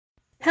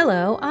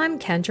Hello, I'm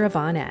Kendra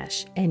Von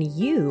Esch, and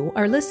you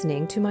are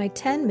listening to my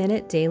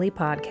 10-minute daily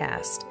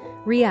podcast,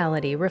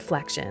 Reality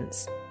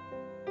Reflections.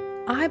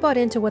 I bought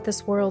into what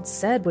this world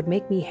said would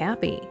make me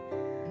happy.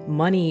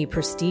 Money,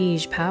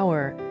 prestige,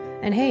 power,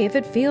 and hey, if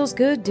it feels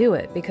good, do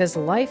it, because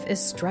life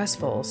is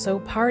stressful, so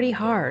party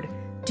hard.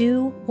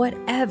 Do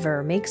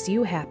whatever makes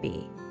you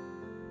happy.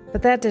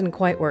 But that didn't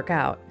quite work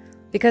out,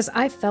 because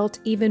I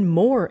felt even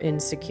more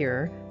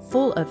insecure,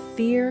 full of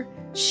fear,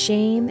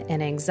 shame,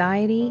 and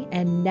anxiety,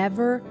 and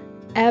never,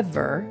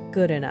 ever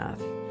good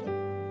enough.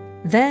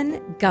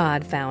 Then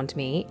God found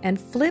me and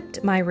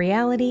flipped my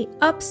reality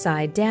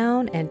upside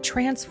down and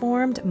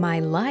transformed my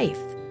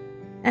life.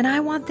 And I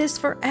want this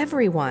for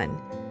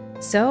everyone.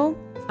 So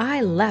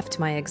I left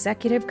my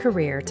executive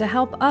career to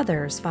help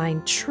others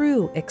find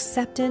true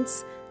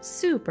acceptance,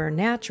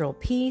 supernatural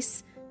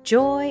peace,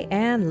 joy,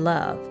 and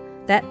love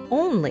that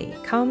only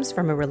comes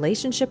from a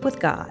relationship with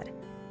God.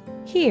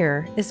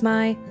 Here is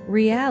my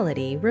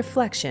reality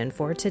reflection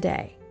for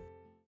today.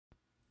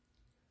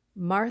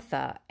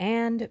 Martha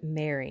and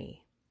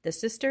Mary, the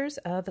sisters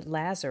of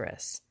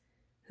Lazarus,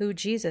 who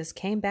Jesus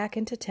came back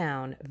into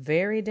town,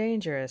 very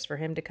dangerous for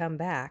him to come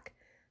back,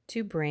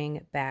 to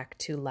bring back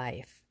to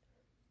life.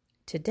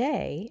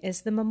 Today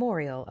is the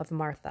memorial of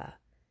Martha,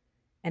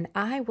 and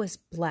I was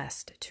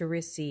blessed to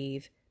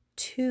receive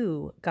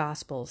 2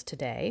 Gospels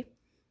today.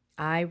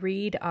 I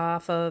read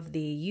off of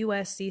the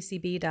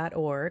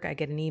usccb.org. I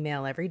get an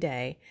email every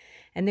day,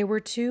 and there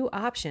were 2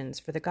 options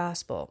for the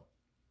gospel.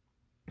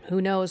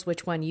 Who knows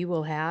which one you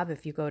will have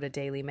if you go to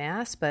daily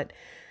mass, but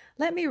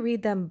let me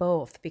read them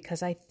both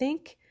because I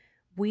think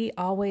we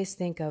always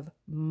think of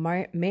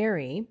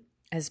Mary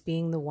as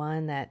being the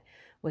one that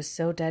was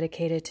so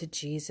dedicated to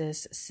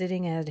Jesus,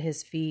 sitting at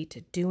his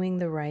feet, doing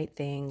the right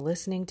thing,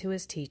 listening to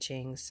his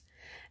teachings,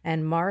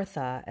 and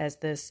Martha as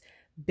this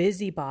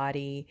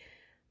busybody,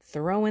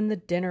 throwing the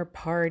dinner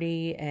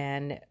party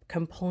and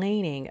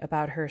complaining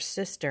about her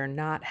sister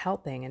not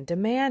helping and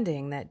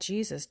demanding that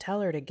Jesus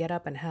tell her to get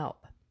up and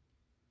help.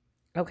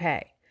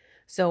 Okay,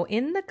 so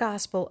in the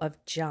Gospel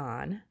of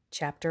John,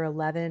 chapter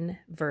 11,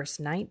 verse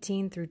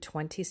 19 through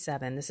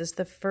 27, this is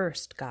the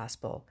first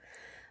Gospel.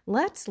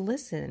 Let's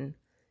listen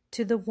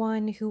to the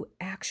one who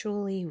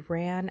actually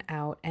ran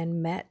out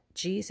and met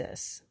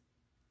Jesus.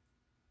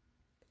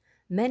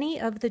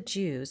 Many of the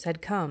Jews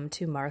had come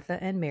to Martha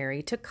and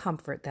Mary to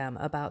comfort them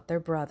about their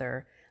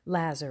brother,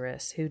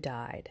 Lazarus, who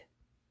died.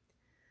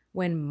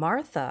 When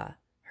Martha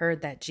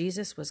heard that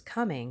Jesus was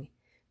coming,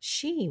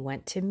 she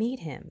went to meet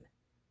him,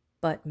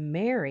 but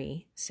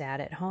Mary sat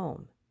at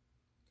home.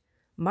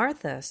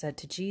 Martha said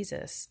to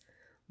Jesus,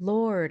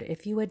 "Lord,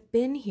 if you had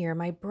been here,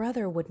 my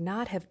brother would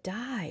not have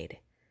died.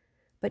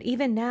 But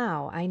even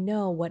now I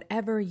know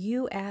whatever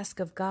you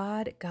ask of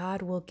God,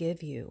 God will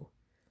give you."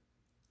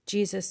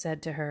 Jesus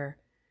said to her,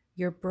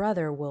 "Your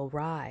brother will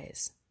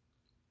rise."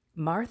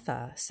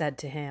 Martha said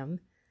to him,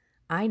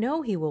 "I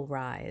know he will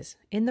rise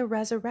in the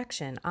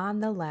resurrection on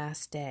the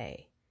last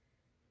day."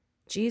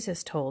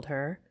 Jesus told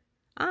her,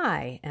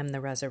 "I am the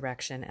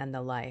resurrection and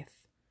the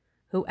life.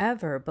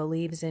 Whoever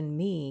believes in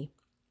me,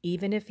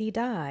 even if he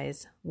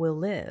dies, will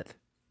live.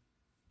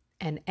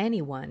 And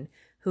anyone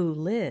who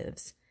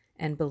lives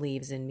and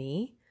believes in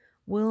me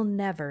will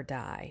never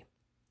die.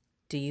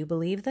 Do you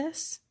believe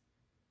this?"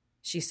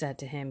 She said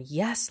to him,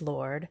 "Yes,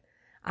 Lord.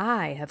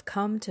 I have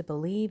come to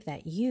believe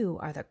that you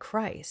are the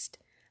Christ,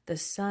 the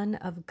Son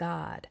of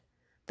God,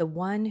 the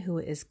one who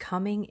is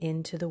coming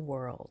into the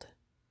world."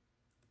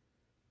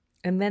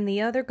 And then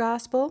the other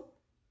gospel,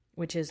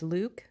 which is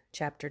Luke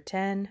chapter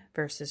 10,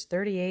 verses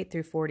 38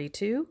 through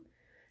 42.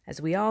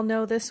 As we all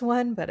know this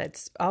one, but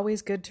it's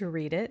always good to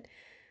read it.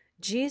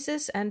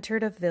 Jesus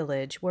entered a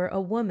village where a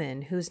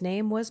woman whose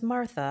name was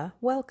Martha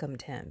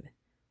welcomed him.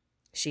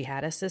 She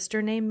had a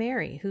sister named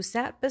Mary who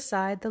sat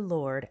beside the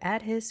Lord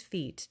at his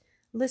feet,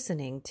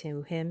 listening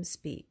to him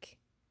speak.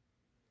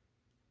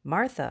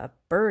 Martha,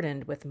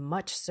 burdened with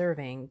much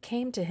serving,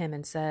 came to him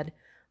and said,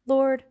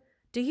 "Lord,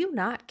 do you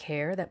not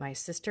care that my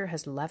sister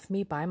has left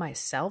me by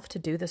myself to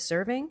do the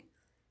serving?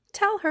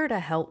 Tell her to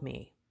help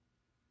me."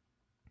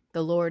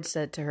 The Lord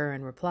said to her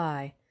in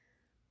reply,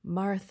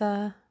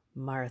 "Martha,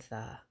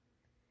 Martha,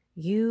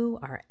 you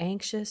are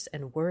anxious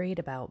and worried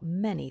about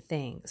many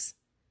things.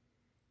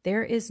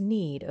 There is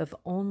need of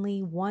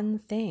only one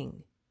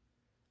thing.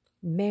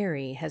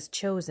 Mary has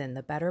chosen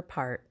the better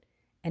part,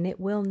 and it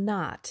will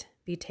not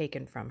be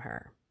taken from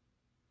her."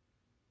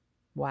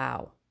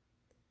 Wow.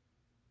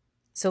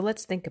 So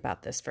let's think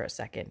about this for a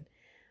second.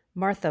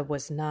 Martha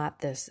was not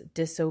this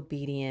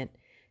disobedient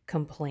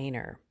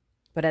complainer,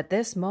 but at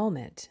this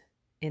moment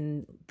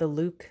in the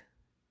Luke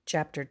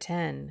chapter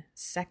 10,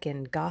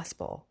 second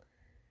gospel,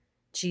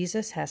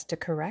 Jesus has to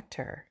correct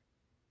her.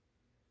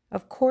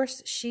 Of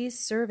course, she's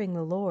serving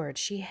the Lord.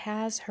 She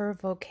has her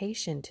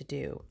vocation to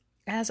do,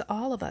 as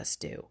all of us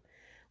do.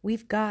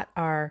 We've got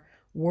our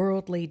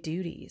worldly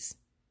duties.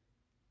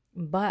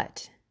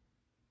 But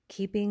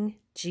keeping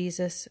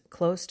Jesus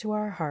close to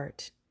our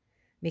heart,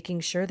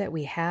 making sure that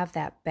we have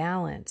that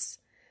balance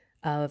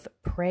of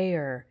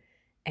prayer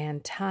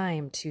and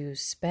time to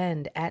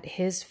spend at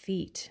his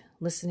feet,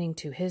 listening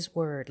to his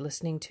word,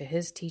 listening to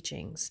his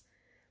teachings.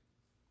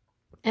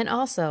 And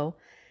also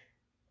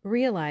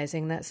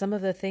realizing that some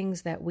of the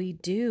things that we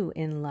do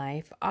in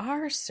life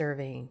are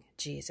serving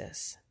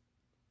Jesus.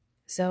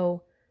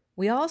 So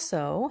we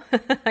also,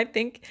 I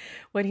think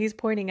what he's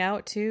pointing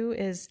out too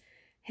is,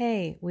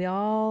 hey, we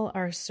all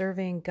are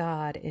serving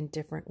God in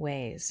different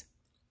ways.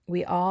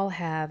 We all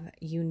have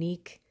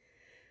unique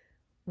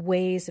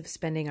ways of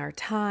spending our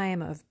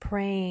time, of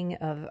praying,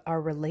 of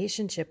our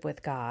relationship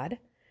with God.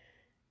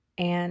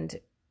 And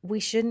we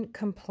shouldn't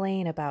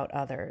complain about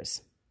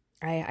others.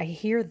 I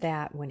hear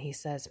that when he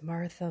says,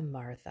 Martha,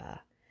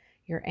 Martha,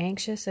 you're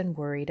anxious and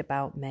worried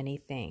about many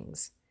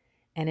things.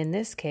 And in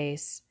this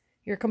case,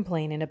 you're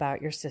complaining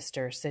about your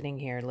sister sitting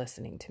here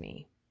listening to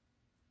me.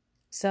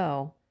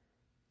 So,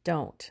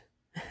 don't,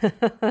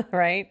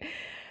 right?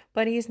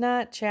 But he's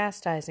not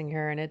chastising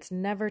her, and it's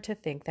never to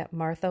think that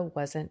Martha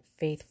wasn't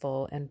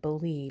faithful and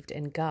believed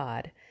in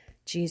God,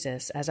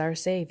 Jesus, as our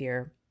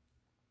Savior,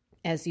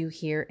 as you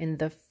hear in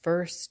the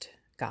first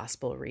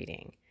gospel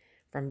reading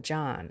from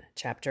John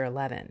chapter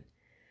 11.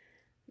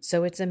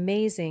 So it's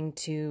amazing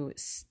to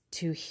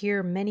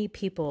hear many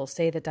people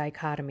say the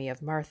dichotomy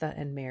of Martha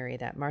and Mary,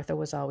 that Martha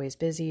was always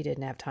busy,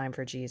 didn't have time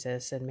for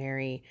Jesus, and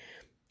Mary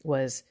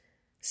was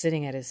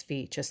sitting at his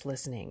feet just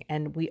listening.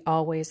 And we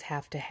always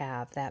have to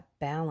have that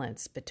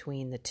balance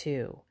between the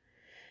two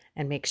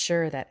and make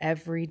sure that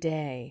every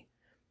day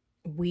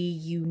we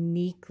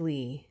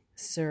uniquely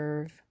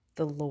serve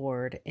the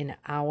Lord in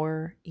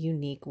our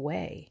unique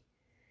way.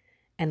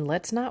 And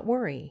let's not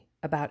worry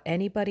about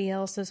anybody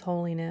else's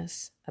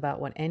holiness, about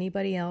what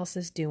anybody else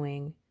is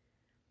doing,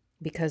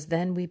 because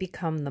then we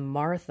become the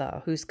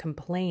Martha who's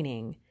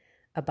complaining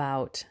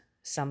about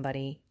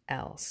somebody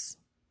else.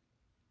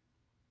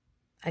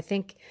 I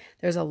think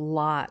there's a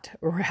lot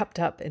wrapped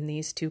up in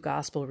these two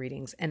gospel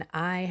readings, and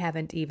I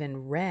haven't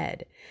even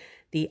read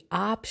the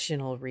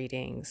optional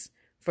readings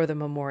for the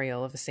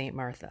memorial of St.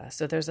 Martha.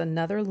 So there's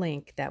another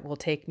link that will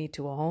take me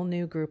to a whole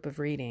new group of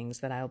readings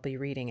that I'll be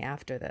reading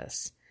after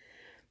this,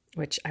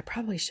 which I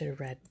probably should have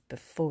read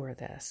before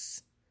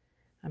this.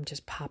 I'm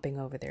just popping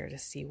over there to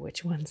see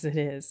which ones it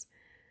is.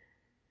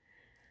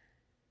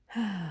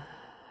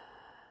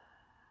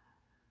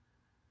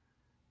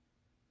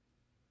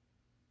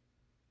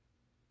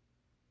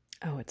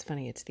 Oh, it's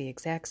funny. It's the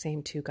exact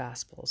same two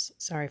gospels.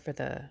 Sorry for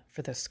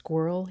the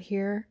squirrel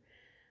here,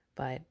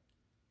 but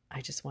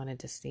I just wanted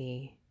to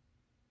see.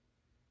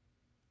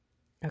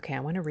 Okay, I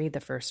want to read the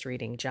first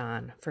reading,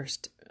 John.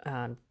 First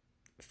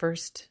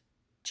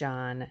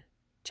John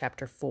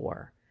chapter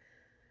 4.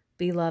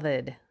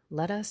 Beloved,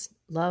 let us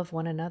love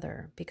one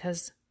another,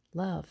 because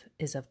love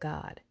is of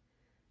God.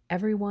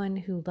 Everyone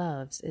who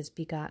loves is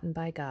begotten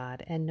by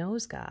God and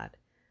knows God.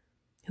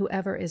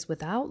 Whoever is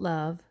without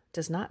love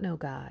does not know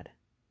God,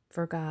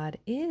 for God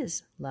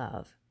is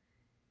love.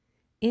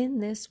 In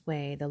this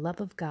way, the love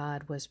of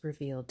God was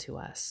revealed to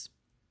us.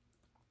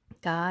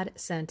 God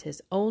sent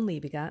his only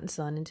begotten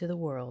Son into the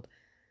world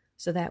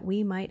so that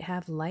we might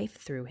have life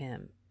through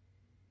him.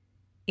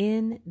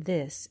 In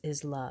this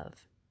is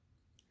love.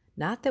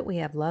 Not that we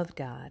have loved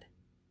God,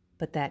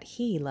 but that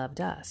he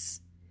loved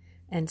us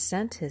and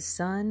sent his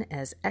Son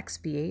as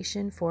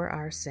expiation for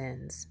our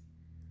sins.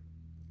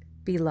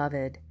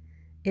 Beloved,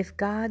 if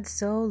God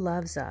so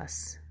loves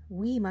us,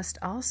 we must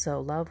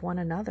also love one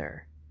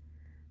another.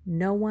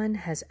 No one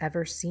has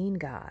ever seen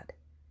God.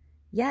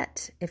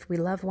 Yet, if we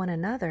love one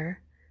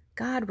another,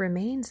 God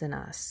remains in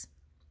us,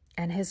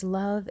 and his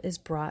love is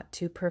brought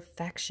to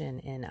perfection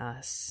in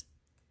us.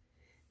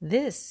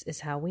 This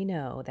is how we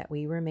know that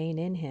we remain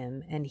in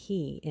him and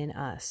he in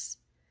us,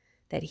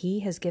 that he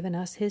has given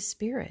us his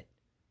Spirit.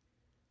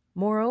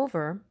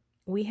 Moreover,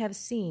 we have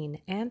seen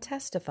and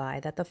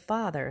testify that the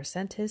Father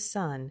sent his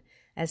Son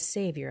as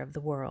Savior of the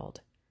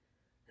world.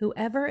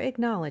 Whoever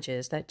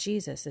acknowledges that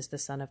Jesus is the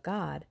Son of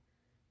God,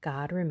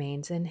 God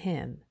remains in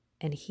him,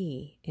 and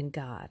he in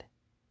God.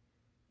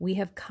 We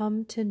have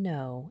come to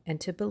know and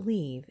to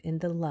believe in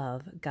the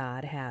love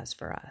God has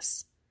for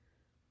us.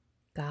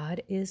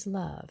 God is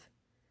love,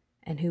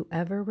 and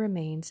whoever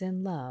remains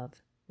in love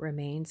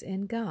remains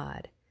in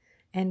God,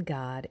 and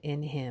God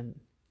in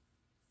him.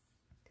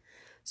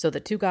 So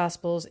the two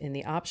Gospels in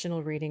the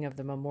optional reading of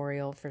the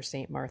memorial for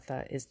St.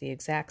 Martha is the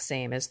exact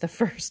same as the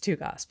first two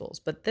Gospels.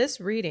 But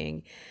this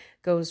reading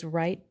goes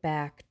right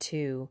back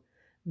to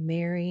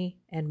Mary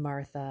and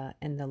Martha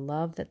and the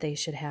love that they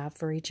should have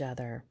for each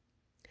other.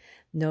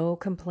 No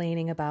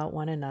complaining about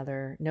one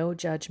another, no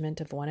judgment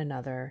of one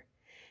another,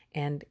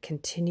 and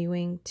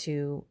continuing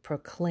to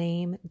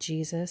proclaim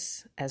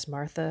Jesus, as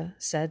Martha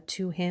said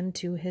to him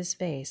to his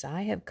face,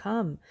 I have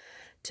come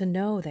to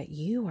know that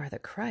you are the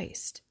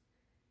Christ.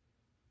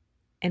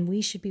 And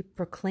we should be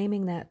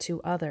proclaiming that to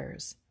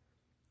others.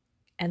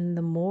 And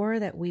the more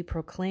that we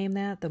proclaim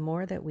that, the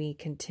more that we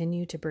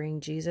continue to bring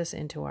Jesus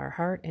into our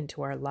heart,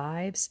 into our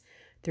lives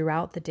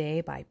throughout the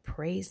day by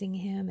praising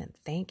him and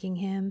thanking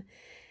him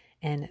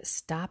and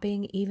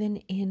stopping even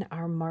in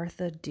our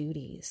Martha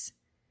duties.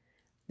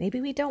 Maybe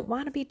we don't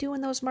want to be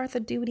doing those Martha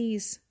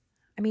duties.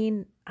 I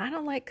mean, I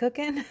don't like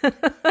cooking.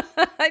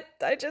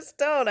 I just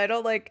don't. I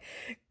don't like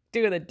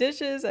doing the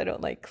dishes. I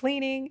don't like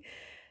cleaning.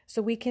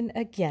 So we can,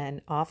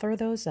 again, offer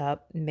those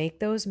up,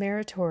 make those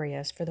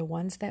meritorious for the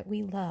ones that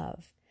we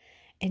love,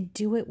 and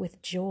do it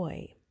with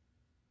joy.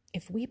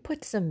 If we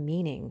put some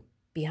meaning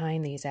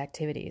behind these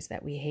activities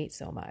that we hate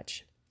so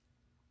much,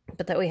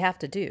 but that we have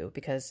to do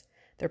because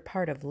they're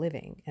part of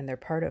living and they're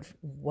part of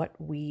what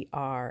we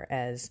are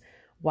as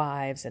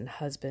wives and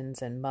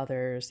husbands and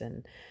mothers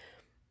and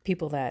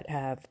people that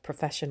have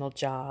professional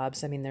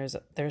jobs. I mean,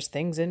 there's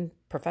things in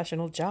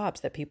professional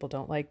jobs that people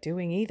don't like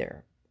doing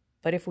either.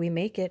 But if we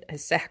make it a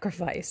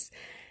sacrifice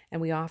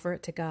and we offer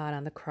it to God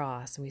on the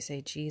cross and we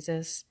say,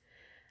 Jesus,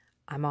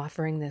 I'm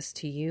offering this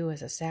to you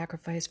as a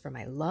sacrifice for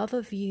my love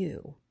of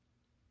you,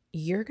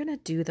 you're going to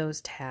do those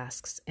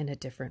tasks in a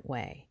different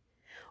way.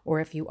 Or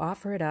if you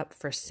offer it up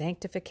for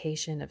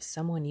sanctification of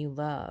someone you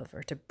love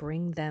or to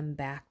bring them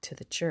back to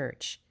the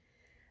church,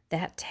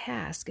 that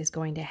task is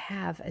going to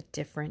have a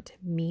different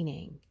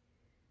meaning.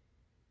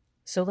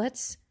 So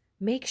let's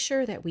make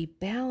sure that we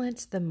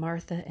balance the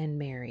Martha and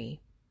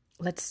Mary.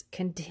 Let's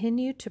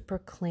continue to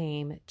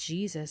proclaim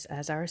Jesus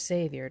as our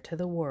Savior to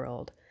the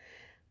world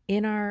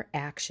in our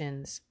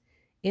actions,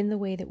 in the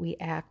way that we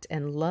act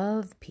and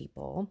love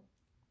people.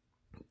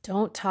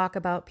 Don't talk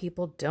about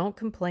people, don't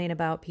complain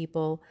about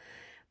people,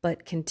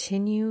 but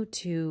continue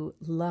to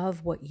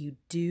love what you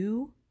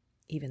do,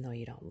 even though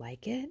you don't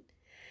like it.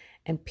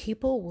 And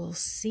people will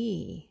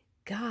see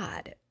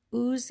God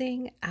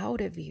oozing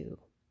out of you,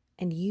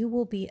 and you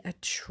will be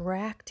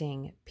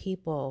attracting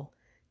people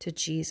to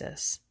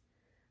Jesus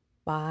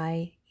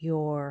by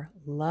your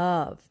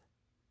love.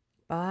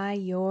 By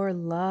your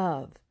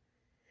love.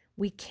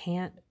 We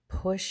can't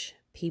push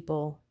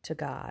people to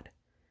God.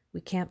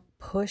 We can't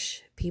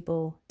push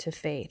people to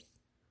faith.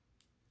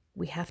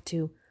 We have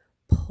to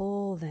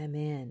pull them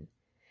in,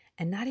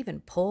 and not even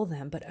pull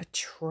them, but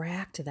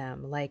attract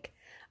them like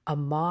a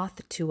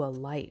moth to a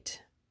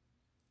light.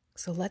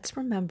 So let's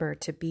remember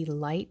to be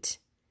light,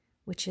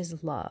 which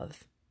is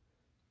love.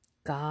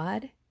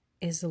 God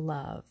is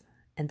love,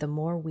 and the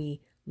more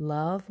we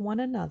love one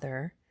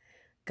another,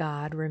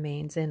 God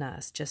remains in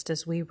us, just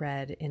as we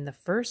read in the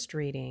first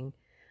reading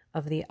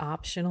of the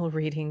optional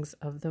readings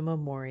of the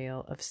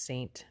memorial of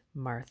Saint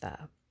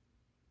Martha.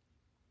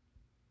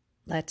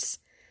 Let's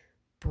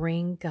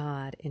bring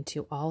God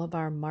into all of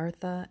our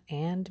Martha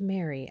and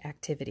Mary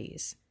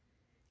activities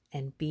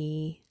and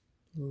be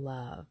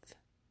love.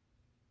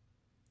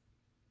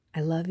 I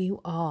love you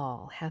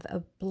all. Have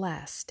a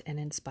blessed and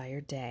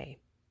inspired day.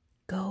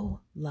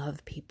 Go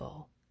love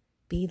people.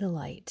 Be the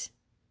light.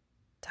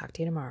 Talk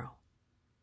to you tomorrow.